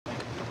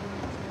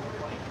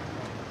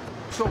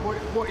So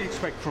what do you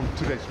expect from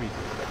today's meeting?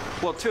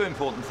 Well, two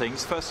important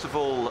things. First of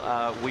all,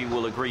 we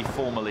will agree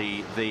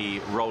formally the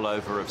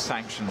rollover of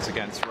sanctions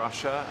against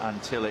Russia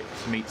until it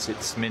meets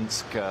its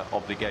Minsk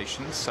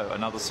obligations, so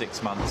another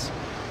 6 months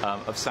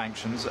of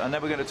sanctions. And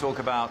then we're going to talk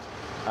about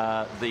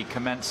the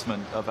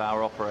commencement of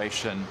our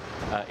operation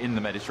in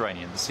the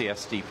Mediterranean, the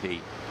CSDP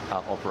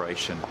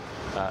operation,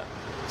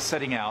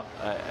 setting out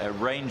a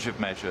range of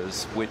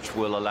measures which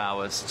will allow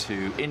us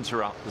to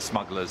interrupt the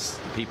smugglers,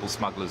 the people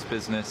smugglers'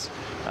 business,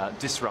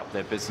 disrupt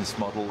their business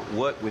model,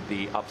 work with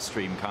the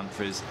upstream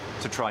countries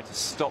to try to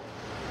stop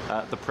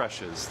the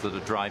pressures that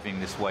are driving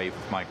this wave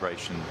of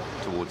migration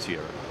towards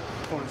Europe.